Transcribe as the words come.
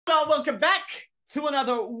y'all? Welcome back to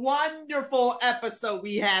another wonderful episode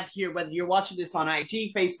we have here, whether you're watching this on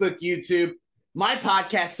IG, Facebook, YouTube, my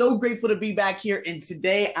podcast. So grateful to be back here. And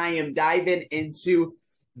today I am diving into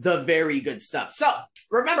the very good stuff. So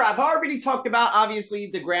remember, I've already talked about, obviously,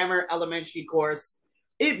 the grammar elementary course,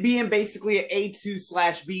 it being basically an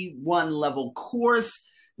A2/B1 level course.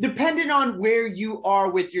 Depending on where you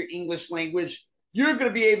are with your English language, you're going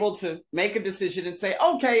to be able to make a decision and say,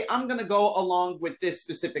 okay, I'm going to go along with this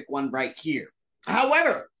specific one right here.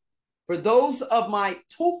 However, for those of my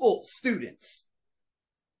TOEFL students,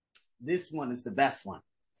 this one is the best one.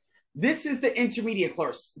 This is the intermediate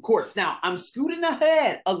course. Now, I'm scooting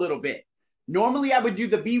ahead a little bit. Normally, I would do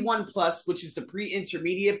the B1 plus, which is the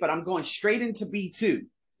pre-intermediate, but I'm going straight into B2.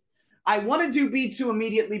 I want to do B2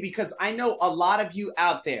 immediately because I know a lot of you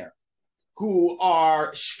out there who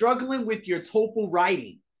are struggling with your TOEFL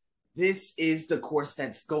writing. This is the course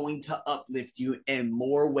that's going to uplift you in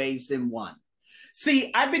more ways than one.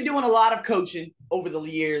 See, I've been doing a lot of coaching over the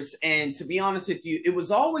years, and to be honest with you, it was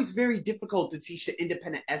always very difficult to teach the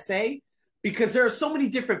independent essay because there are so many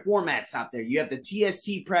different formats out there. You have the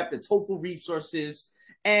TST prep, the TOEFL resources,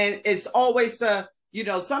 and it's always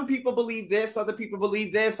some people believe this, other people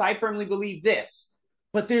believe this. I firmly believe this.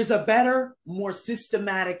 But there's a better, more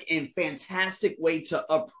systematic and fantastic way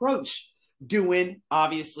to approach doing,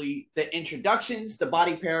 obviously, the introductions, the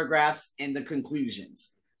body paragraphs, and the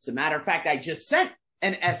conclusions. As a matter of fact, I just sent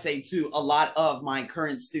an essay to a lot of my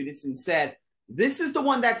current students and said, this is the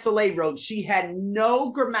one that Soleil wrote. She had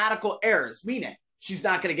no grammatical errors, meaning she's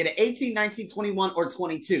not going to get an 18, 19, 21, or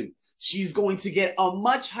 22. She's going to get a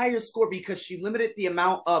much higher score because she limited the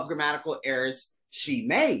amount of grammatical errors she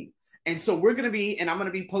made. And so we're going to be, and I'm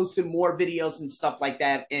going to be posting more videos and stuff like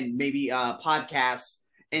that, and maybe podcasts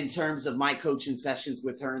in terms of my coaching sessions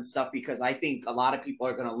with her and stuff, because I think a lot of people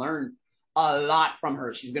are going to learn a lot from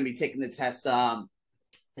her. She's going to be taking the test.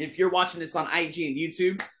 If you're watching this on IG and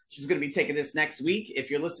YouTube, she's going to be taking this next week. If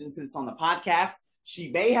you're listening to this on the podcast, she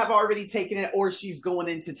may have already taken it or she's going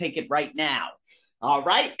in to take it right now. All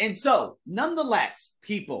right. And so nonetheless,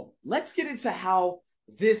 people, let's get into how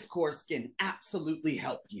this course can absolutely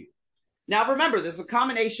help you. Now, remember, there's a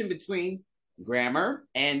combination between grammar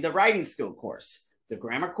and the writing skill course. The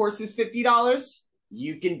grammar course is $50.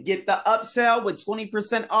 You can get the upsell with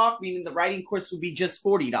 20% off, meaning the writing course will be just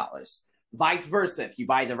 $40. Vice versa. If you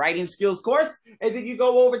buy the writing skills course and then you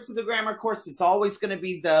go over to the grammar course, it's always going to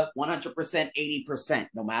be the 100%, 80%,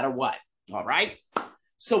 no matter what. All right.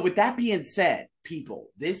 So with that being said,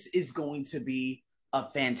 people, this is going to be a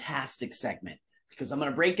fantastic segment, because I'm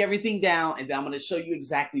going to break everything down and then I'm going to show you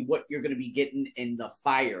exactly what you're going to be getting in the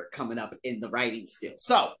fire coming up in the writing skills.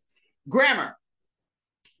 So, grammar.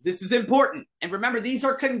 This is important. And remember, these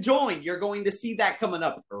are conjoined. You're going to see that coming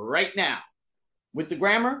up right now. With the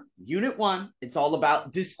grammar, Unit 1, it's all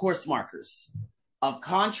about discourse markers of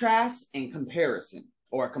contrast and comparison,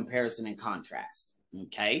 or comparison and contrast.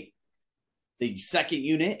 Okay? The second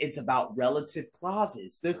unit, it's about relative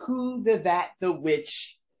clauses. The who, the that, the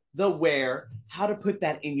which, the where, how to put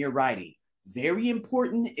that in your writing. Very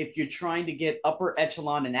important if you're trying to get upper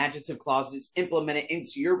echelon and adjective clauses implemented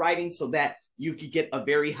into your writing so that you could get a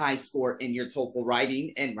very high score in your TOEFL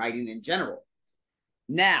writing and writing in general.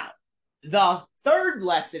 Now, the third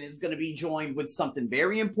lesson is going to be joined with something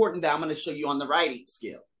very important that I'm going to show you on the writing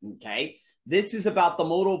skill. Okay? This is about the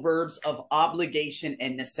modal verbs of obligation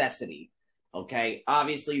and necessity. Okay,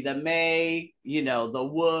 obviously the may, the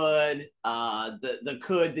would, the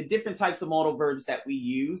could, the different types of modal verbs that we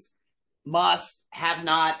use, must, have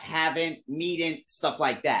not, haven't, needn't, stuff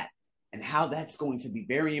like that, and how that's going to be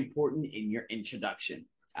very important in your introduction.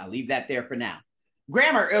 I'll leave that there for now.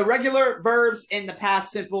 Grammar, irregular verbs in the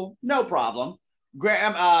past simple, no problem.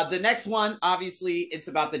 The next one, obviously, it's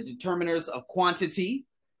about the determiners of quantity.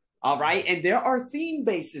 All right. And there are theme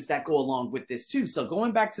bases that go along with this too. So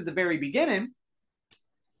going back to the very beginning,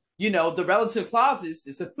 the relative clauses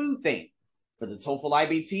is a food thing. For the TOEFL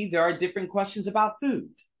IBT, there are different questions about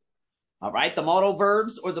food. All right. The modal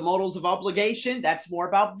verbs or the modals of obligation, that's more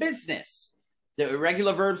about business. The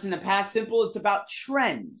irregular verbs in the past simple, it's about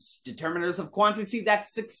trends. Determiners of quantity,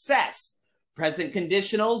 that's success. Present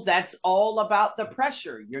conditionals, that's all about the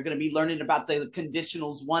pressure. You're going to be learning about the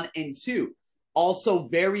conditionals 1 and 2. Also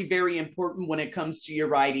very, very important when it comes to your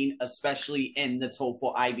writing, especially in the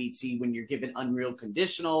TOEFL IBT when you're given unreal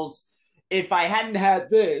conditionals. If I hadn't had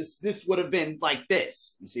this, this would have been like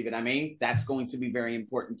this. You see what I mean? That's going to be very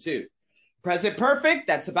important too. Present perfect,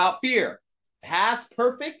 that's about fear. Past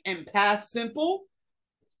perfect and past simple,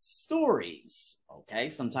 stories. Okay,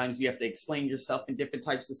 sometimes you have to explain yourself in different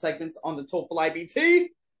types of segments on the TOEFL IBT.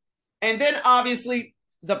 And then obviously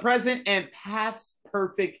the present, and past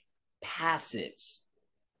perfect passives.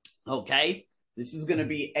 Okay, this is going to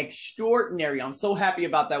be extraordinary. I'm so happy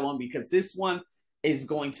about that one because this one is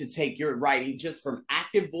going to take your writing just from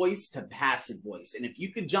active voice to passive voice. And if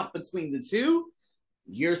you can jump between the two,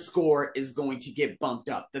 your score is going to get bumped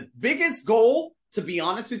up. The biggest goal, to be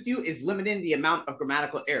honest with you, is limiting the amount of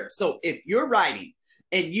grammatical errors. So if you're writing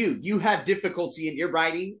and you have difficulty in your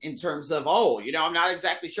writing in terms of, oh, I'm not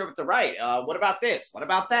exactly sure what to write. What about this? What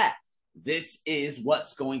about that? This is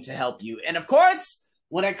what's going to help you. And of course,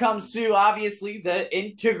 when it comes to, obviously, the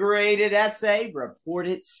integrated essay,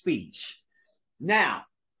 reported speech. Now,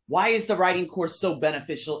 why is the writing course so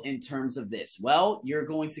beneficial in terms of this? Well, you're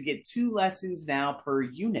going to get 2 lessons now per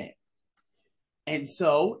unit. And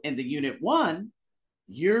so in the unit 1,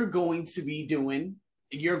 you're going to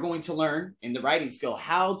learn in the writing skill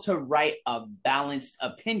how to write a balanced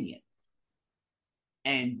opinion.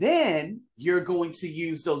 And then you're going to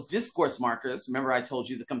use those discourse markers. Remember, I told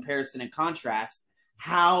you the comparison and contrast,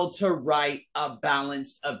 how to write a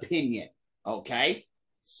balanced opinion. Okay.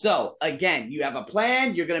 So again, you have a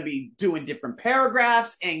plan. You're going to be doing different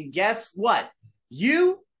paragraphs. And guess what?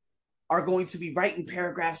 You are going to be writing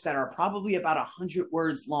paragraphs that are probably about 100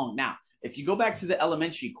 words long. Now, if you go back to the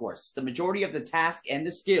elementary course, the majority of the task and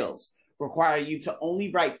the skills require you to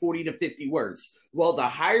only write 40 to 50 words. Well, the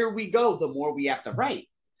higher we go, the more we have to write.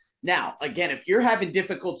 Now, again, if you're having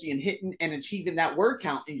difficulty in hitting and achieving that word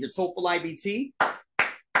count in your TOEFL IBT,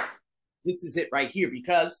 this is it right here.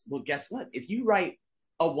 Because, well, guess what? If you write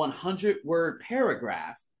a 100-word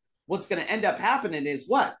paragraph, what's going to end up happening is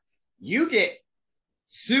what? You get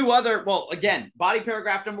 2 other, well, again, body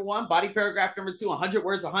paragraph number 1, body paragraph number 2, 100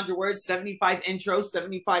 words, 75 intro,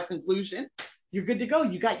 75 conclusion. You're good to go.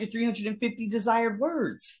 You got your 350 desired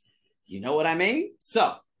words. You know what I mean?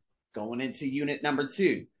 So going into unit number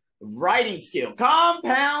 2, writing skill,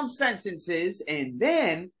 compound sentences, and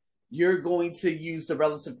then you're going to use the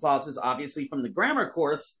relative clauses, obviously from the grammar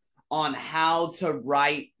course, on how to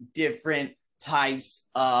write different types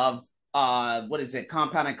of,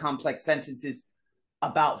 compound and complex sentences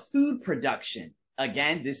about food production.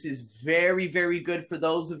 Again, this is very, very good for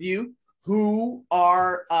those of you who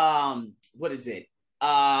are, who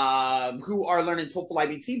are learning TOEFL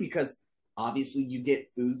IBT, because obviously you get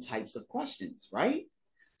food types of questions, right?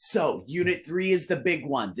 So unit 3 is the big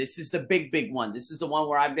one. This is the big one. This is the one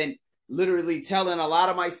where I've been literally telling a lot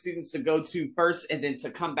of my students to go to first and then to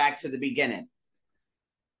come back to the beginning.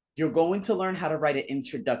 You're going to learn how to write an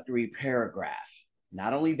introductory paragraph.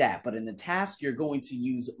 Not only that, but in the task, you're going to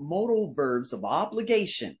use modal verbs of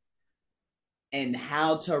obligation and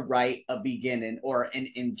how to write a beginning or an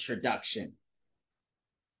introduction.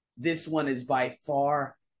 This one is by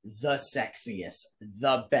far the sexiest,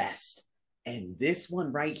 the best. And this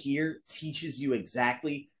one right here teaches you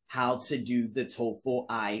exactly how to do the TOEFL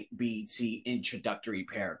IBT introductory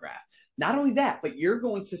paragraph. Not only that, but you're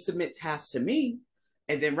going to submit tasks to me.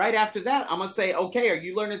 And then right after that, I'm going to say, okay, are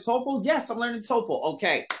you learning TOEFL? Yes, I'm learning TOEFL.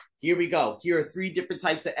 Okay, here we go. Here are 3 different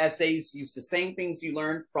types of essays. Use the same things you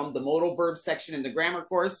learned from the modal verb section in the grammar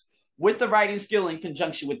course with the writing skill in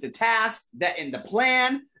conjunction with the task, that in the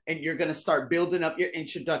plan, and you're going to start building up your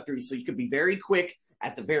introductory so you can be very quick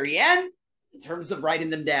at the very end in terms of writing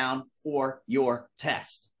them down for your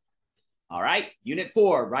test. All right, unit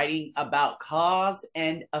 4, writing about cause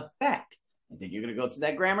and effect. And then you're going to go to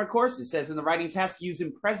that grammar course. It says in the writing task,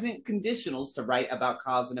 using present conditionals to write about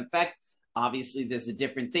cause and effect. Obviously, there's a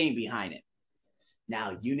different theme behind it.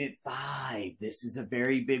 Now, unit 5, this is a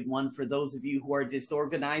very big one for those of you who are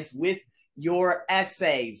disorganized with your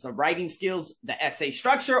essays, the writing skills, the essay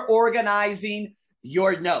structure, organizing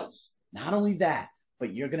your notes. Not only that,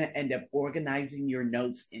 but you're going to end up organizing your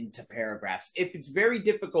notes into paragraphs. If it's very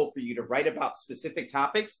difficult for you to write about specific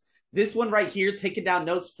topics, this one right here, taking down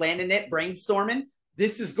notes, planning it, brainstorming,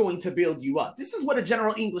 this is going to build you up. This is what a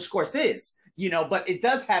general English course is, but it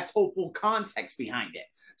does have TOEFL context behind it.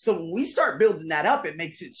 So when we start building that up, it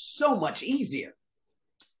makes it so much easier,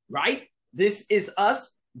 right? This is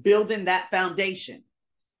us building that foundation.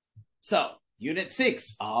 So unit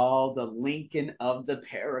 6, all the linking of the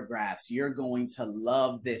paragraphs. You're going to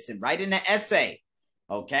love this. And write in an essay,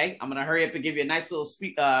 okay? I'm going to hurry up and give you a nice little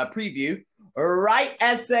preview. Write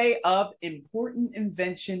essay of important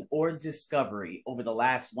invention or discovery over the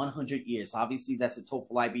last 100 years. Obviously, that's a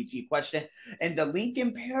TOEFL IBT question. And the link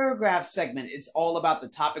in paragraph segment is all about the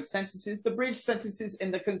topic sentences, the bridge sentences,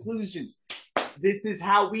 and the conclusions. This is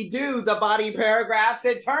how we do the body paragraphs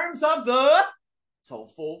in terms of the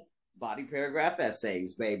TOEFL body paragraph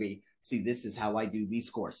essays, baby. See, this is how I do these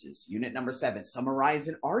courses. Unit number 7,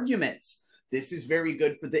 summarizing arguments. This is very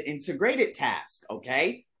good for the integrated task,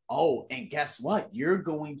 okay? Oh, and guess what? You're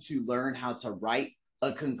going to learn how to write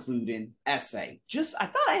a concluding essay. I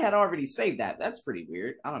thought I had already saved that. That's pretty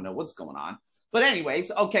weird. I don't know what's going on. But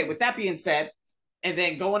anyways, okay, with that being said, and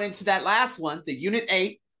then going into that last one, the Unit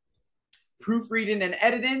 8, proofreading and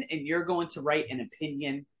editing, and you're going to write an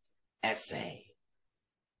opinion essay.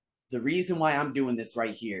 The reason why I'm doing this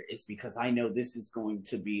right here is because I know this is going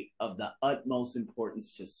to be of the utmost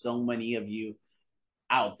importance to so many of you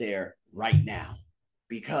out there right now,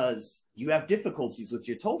 because you have difficulties with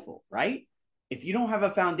your TOEFL, right? If you don't have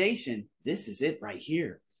a foundation, this is it right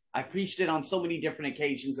here. I've preached it on so many different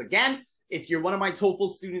occasions. Again, if you're one of my TOEFL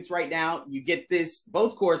students right now, you get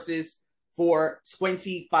both courses for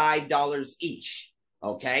 $25 each.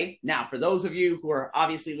 Okay. Now, for those of you who are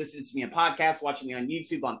obviously listening to me on podcasts, watching me on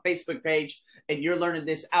YouTube, on Facebook page, and you're learning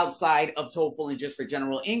this outside of TOEFL and just for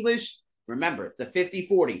general English, remember the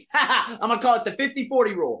 50-40. I'm going to call it the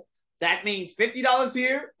 50-40 rule. That means $50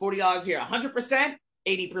 here, $40 here, 100%,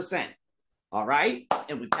 80%. All right.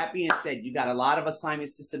 And with that being said, you got a lot of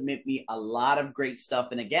assignments to submit me, a lot of great stuff.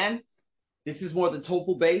 And again, this is more the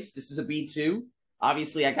TOEFL base. This is a B2.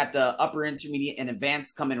 Obviously, I got the upper intermediate and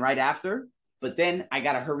advanced coming right after. But then I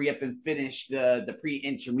got to hurry up and finish the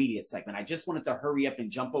pre-intermediate segment. I just wanted to hurry up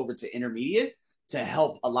and jump over to intermediate to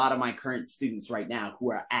help a lot of my current students right now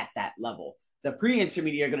who are at that level. The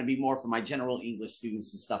pre-intermediate are going to be more for my general English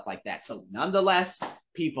students and stuff like that. So nonetheless,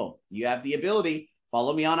 people, you have the ability.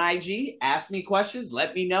 Follow me on IG, ask me questions,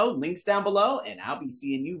 let me know. Links down below, and I'll be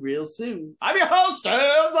seeing you real soon. I'm your host,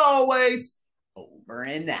 as always, over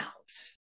and out.